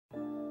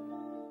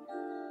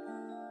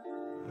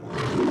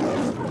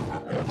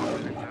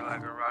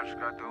like a rock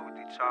got through with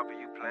the chopper,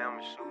 you play,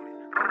 I'ma shoot it.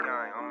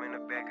 Okay, I'm in the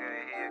back of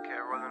the head,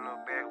 cat rolling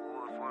up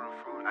backwood for the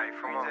fruit. Hey,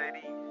 from JD.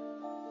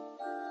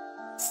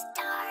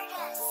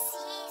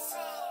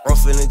 I'm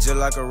feeling just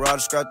like a rock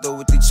got through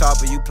with the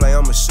chopper, you play,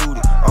 I'ma shoot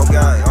it. Okay,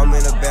 I'm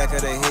in the back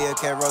of the head,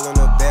 cat rolling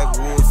up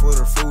backwood for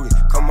the fruity.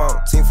 Come on,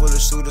 team full of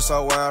shooters,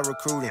 so why I'm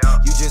recruiting.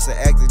 You just an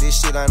actor, this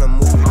shit ain't a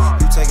movie.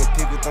 You take a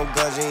pic with them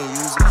guns, you ain't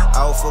use it.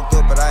 I was fucked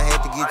up, but I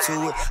had to get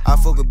to it. I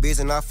fuck a bitch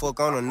and I fuck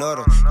on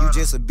another. You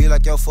just a bitch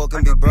like your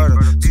fucking big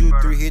brother. 2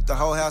 3 hit the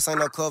whole house, ain't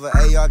no cover.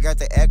 Hey, y'all got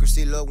the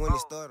accuracy, look when it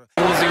stutter.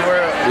 Smoothie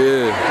World.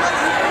 Yeah.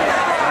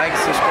 Like,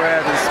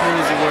 subscribe to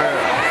Smoothie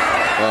World.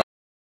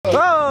 Oh!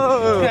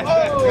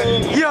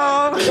 Yo!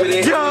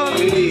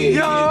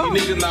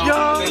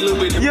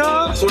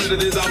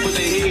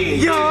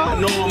 I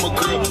know I'm a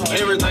girl.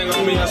 Everything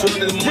on me, I swear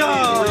this money.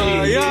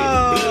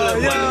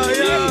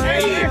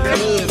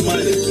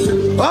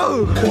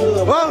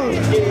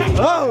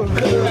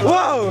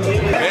 Whoa!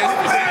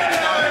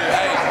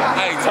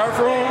 Hey, turf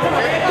room,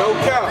 no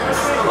counts.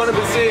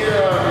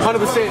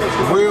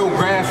 100% real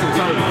grass and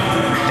turf.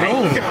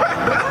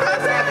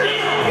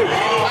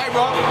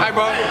 Hey,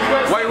 bro.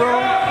 Weight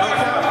room.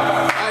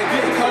 Hey,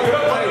 get the coat.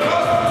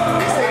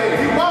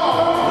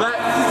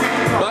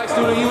 Black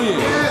student union.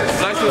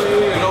 Black student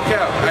union, no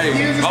cap. Hey,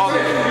 all of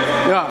it.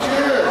 Yeah.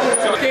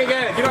 So King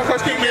Gat, get on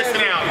Coach King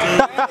missing out.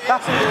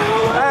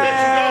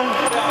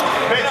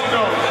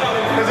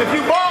 Because if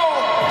you ball,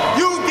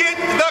 you get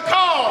the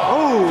call.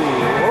 Oh.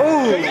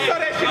 You saw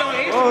that shit on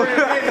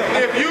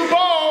Instagram. If you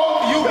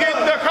ball, you get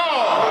the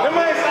call.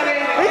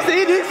 He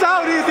saw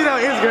this on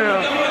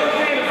Instagram.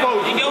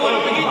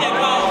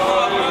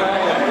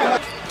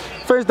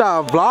 First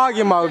time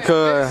vlogging my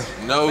cuz.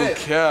 No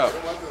cap.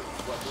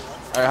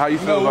 Hey, how you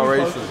feel about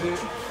racism?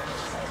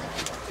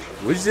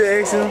 What you just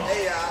ask him?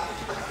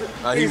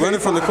 He running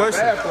from the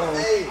question.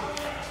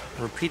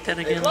 Repeat that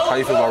again. How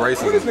you feel about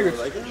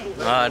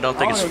racism? I don't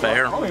think it's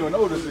fair.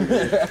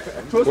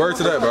 Word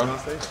to that, bro.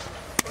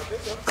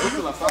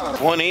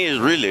 One is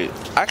really,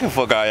 I can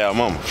fuck all y'all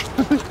mama.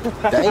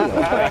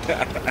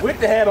 With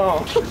the hat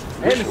on.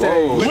 And the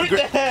tag. With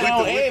the hat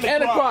on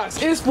and the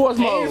Crocs. In sports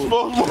mode.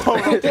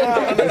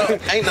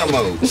 Ain't no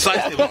mode.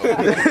 Cycle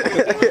mode.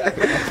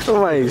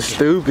 Somebody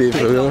stupid,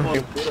 bro.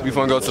 We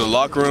finna go to the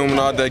locker room and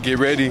all that, get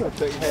ready.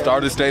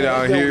 Starters stay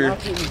down here,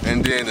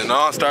 and then the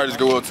non-starters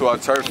go up to our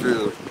turf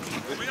field.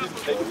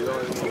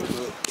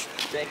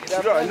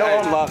 You already know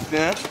I'm locked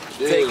in.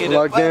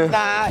 Locked in?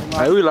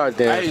 Hey, we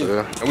locked in. Hey,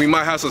 and we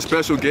might have some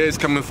special guests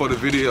coming for the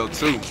video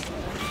too.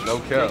 No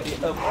cap.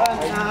 Of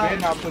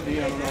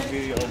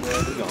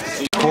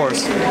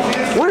course.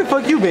 Where the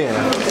fuck you been?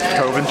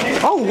 COVID.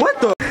 Oh, what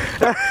the?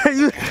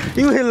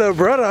 you hit little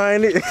brother,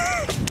 ain't it?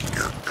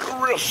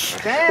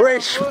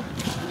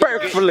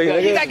 Respectfully.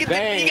 You gotta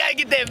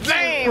get that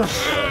vein.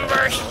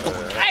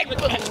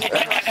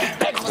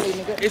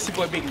 It's your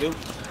boy Big Lou.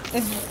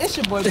 It's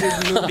your boy Big Lou.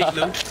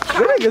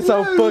 That nigga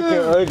so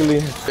fucking ugly.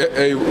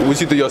 Hey, what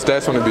you think your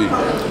stats wanna be?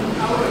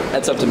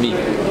 That's up to me.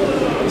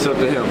 It's up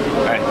to him.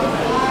 Hey.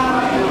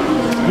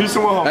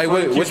 Hey,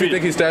 what you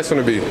think his stats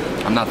wanna be?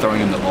 I'm not throwing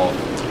him the ball.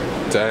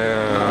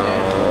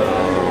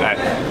 Damn.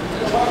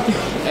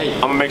 Hey.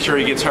 I'm gonna make sure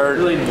he gets hurt.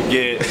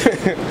 Get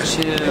 6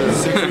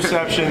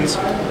 receptions,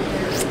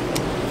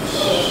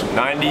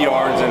 90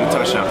 yards, and a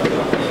touchdown.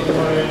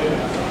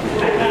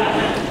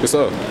 What's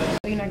up?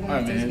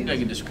 Alright, man, you gotta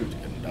get the script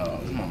together,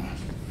 dog. Come on.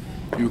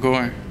 You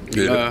recording?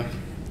 Yeah.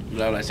 You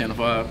live like 10 to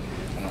 5?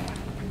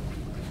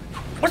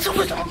 What's up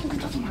with that?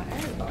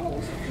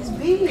 It's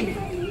big.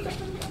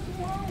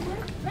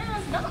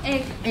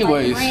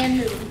 Anyways,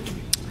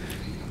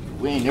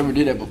 we ain't never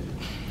did that before.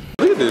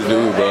 Look at this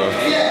dude, bro.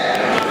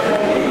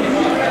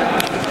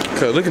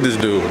 Cause look at this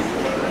dude.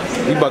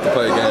 He about to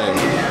play a game.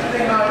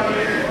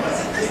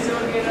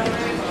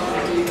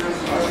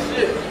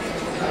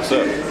 What's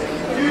up?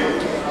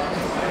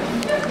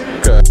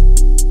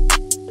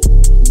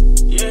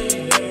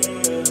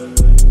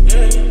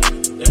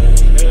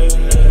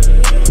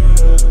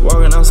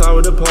 Walking outside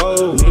with the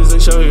pole. Niggas they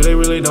show you, they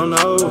really don't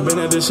know. Been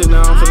at this shit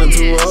now, I'm feeling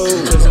too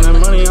old. Chasing that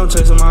money, I'm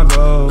chasing my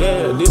goal.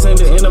 Yeah, this ain't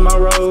the end of my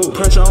road.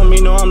 Pressure on me,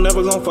 no, I'm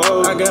never gon'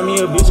 fold. I got me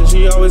a bitch and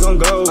she always on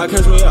go. I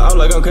catch me out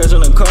like I'm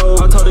catching a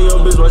cold. I told her, yo,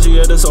 bitch, why she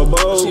acting so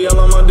bold? She all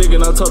on my dick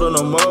and I told her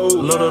no more.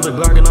 Load up the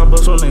Glock and I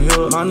bust from the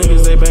hill. My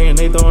niggas, they banging,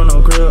 they throwing no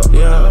grip.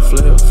 Yeah,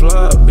 flip,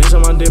 flop. Bitch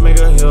on my dick, make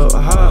her hip.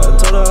 I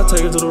told her I'll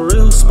take her to the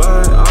real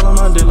spot. All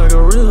on my dick like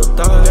a real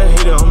thought. That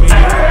hater on me.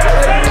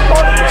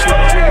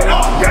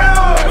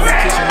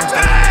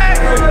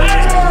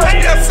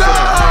 Yes, sir!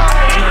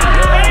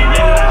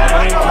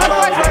 Hey,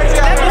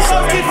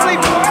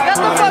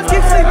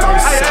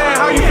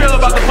 how you feel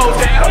about the post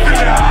game? I'm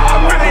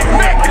really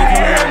making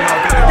it.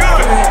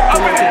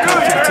 I'm really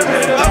good.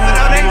 Fuck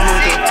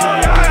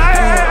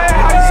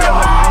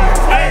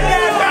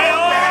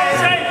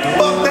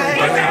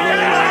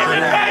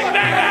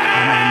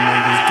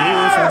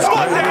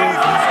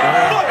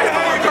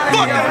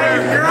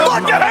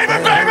that,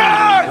 baby!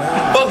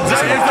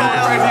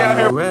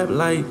 rap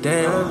like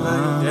that.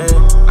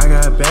 I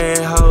got bad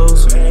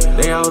hoes,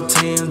 they all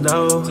 10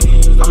 though.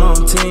 I'm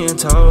on 10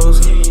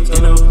 toes,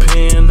 in a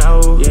pen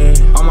though. Yeah,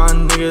 all my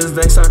niggas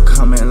they start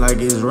coming like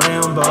it's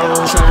Rambo.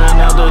 Trapping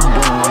out the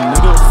door,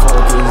 nigga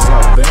focus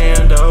on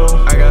bando.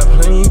 I got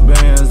plenty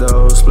bands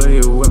though, split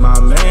it with my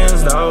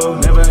mans though.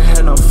 Never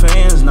had no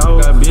fans,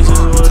 no. Got bitches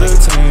with a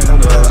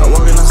tan though. I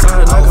walking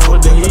outside, I come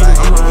with the heat.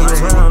 I'm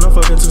riding around, I'm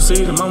fucking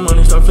two-seater. My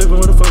money start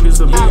flipping, where the fuck is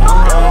the beat?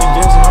 I'm riding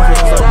against it, I'm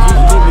feeling like geek.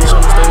 This bitch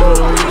on the stage for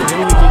the week. Then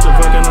we get the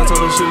fuck and I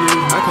told her she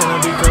leave. I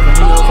cannot be covering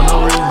you up for no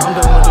reason. I'm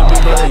done with the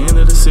beat by the end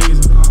of the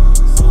season.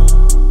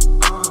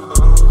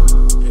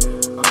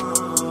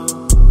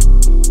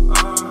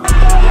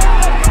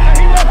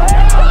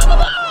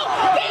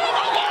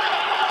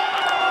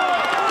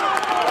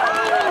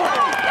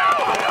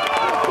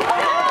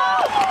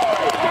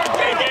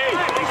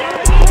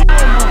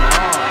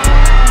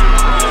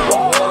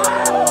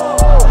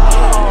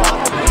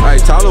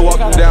 Tyler walked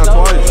him down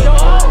twice.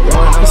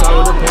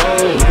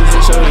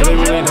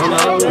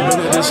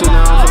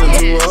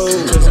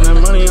 Chasing that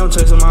money, I'm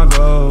chasing my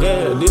goal.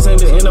 Yeah, this ain't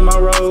the end of my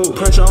road.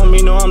 Pressure on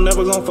me, no, I'm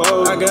never gon'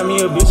 fold. I got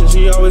me a bitch and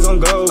she always on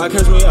go. I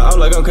catch me out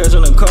like I'm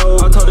catching a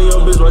cold. I told her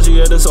your bitch why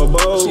she actin' so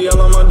bold. She all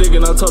on my dick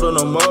and I told her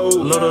no more.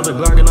 Load up the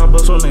Glock and I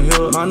bust from the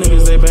hill. My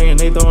niggas they bangin',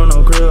 they throwin'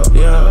 no grip.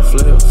 Yeah,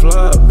 flip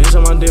flop, bitch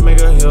on my dick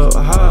make her hip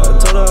high.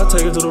 Told her I'll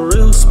take her to the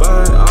real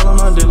spot. All on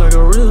my dick like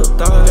a real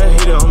thought. That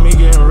heater on me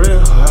getting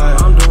real high.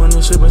 I'm doing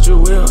this shit but you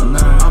will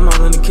not. I'm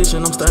all in the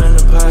kitchen, I'm starting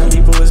the pot.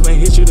 These boys may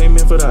hit you, they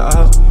meant for the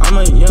op. I'm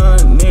a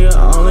young nigga,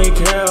 I only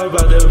care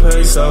about that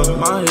peso.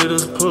 My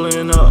hitters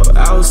pulling up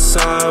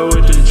outside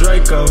with the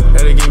Draco.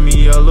 Had to give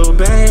me a little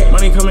bag.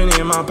 Money coming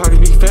in, my pockets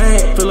be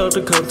fat. Fill up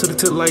the cup to the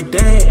tip like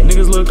that.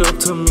 Niggas look up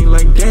to me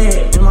like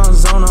that. In my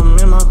zone, I'm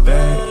in my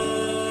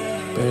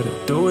bag.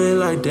 Better do it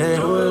like that,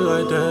 do it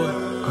like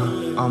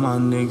that. All my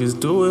niggas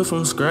do it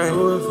from scratch,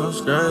 do it from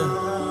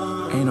scratch.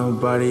 Ain't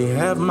nobody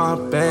have my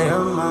back,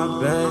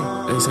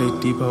 They say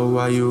Depot,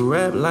 why you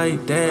rap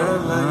like that,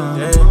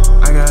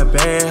 I got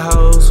bad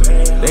hoes,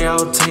 they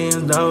all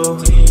 10 though.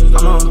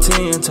 I'm on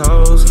 10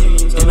 toes,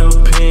 in a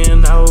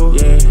pen though.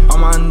 Yeah, all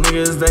my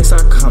niggas they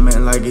start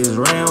coming like it's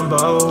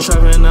Rambo.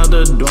 Trapping out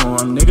the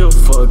dorm, nigga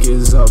fuck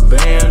is a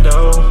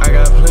bando. I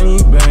got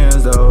plenty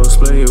bands though,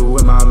 split it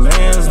with my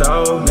mans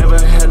though. Never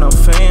had no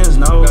fans,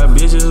 no. Got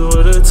bitches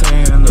with a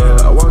tan though.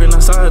 I walking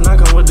outside and I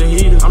come with the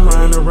heater. I'm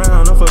riding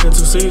around, I'm fucking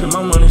two-seater.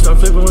 My money start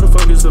flipping, where the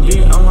fuck is the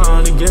beat? I'm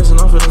riding against and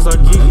I'm feeling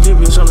like geek. This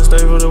bitch on the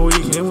stage for the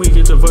week. Then we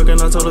get to fuck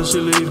and I told her she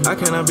leave. I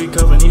cannot be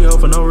covering you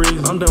for no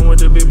reason. I'm done with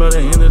the beat by the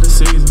end of the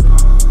season.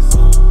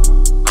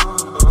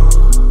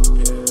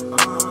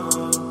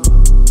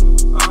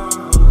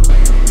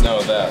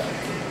 No, that.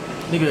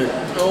 Nigga,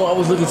 oh, I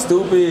was looking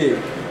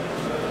stupid.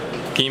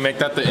 Can you make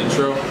that the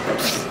intro?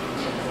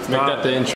 Make that the intro.